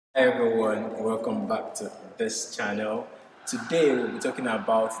Hi everyone, welcome back to this channel. Today we'll be talking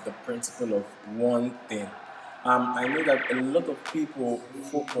about the principle of one thing. I know that a lot of people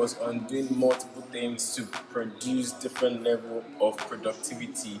focus on doing multiple things to produce different level of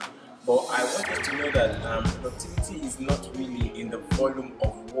productivity, but I want us to know that productivity is not really in the volume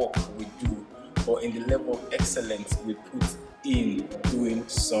of work we do, but in the level of excellence we put in doing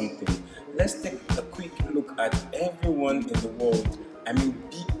something. Let's take a quick look at everyone in the world. I mean,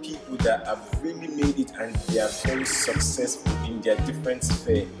 big people that have really made it and they are very successful in their different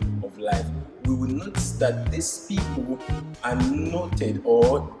sphere of life. We will notice that these people are noted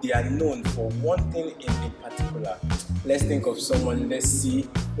or they are known for one thing in particular. Let's think of someone. Let's see.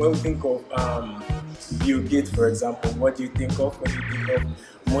 When we think of Bill Gates, for example, what do you think of? What do you think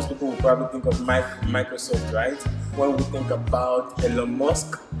of? Most people will probably think of Microsoft, right? When we think about Elon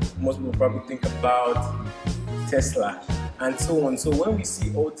Musk, most people probably think about Tesla, and so on. So when we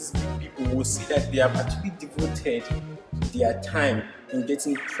see all these big people, we'll see that they have actually devoted their time in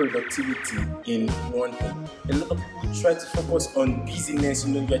getting productivity in one thing. A lot of people try to focus on busyness.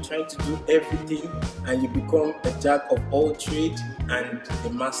 You're trying to do everything and you become a jack of all trade and a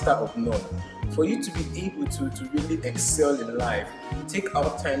master of none. For you to be able to really excel in life, take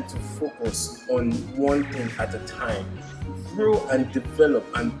out time to focus on one thing at a time. Grow and develop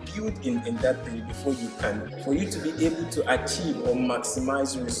and build in that thing before you can. For you to be able to achieve or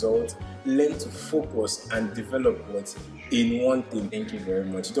maximize results, learn to focus and develop what in one thing. Thank you very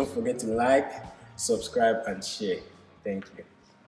much. Don't forget to like, subscribe, and share. Thank you.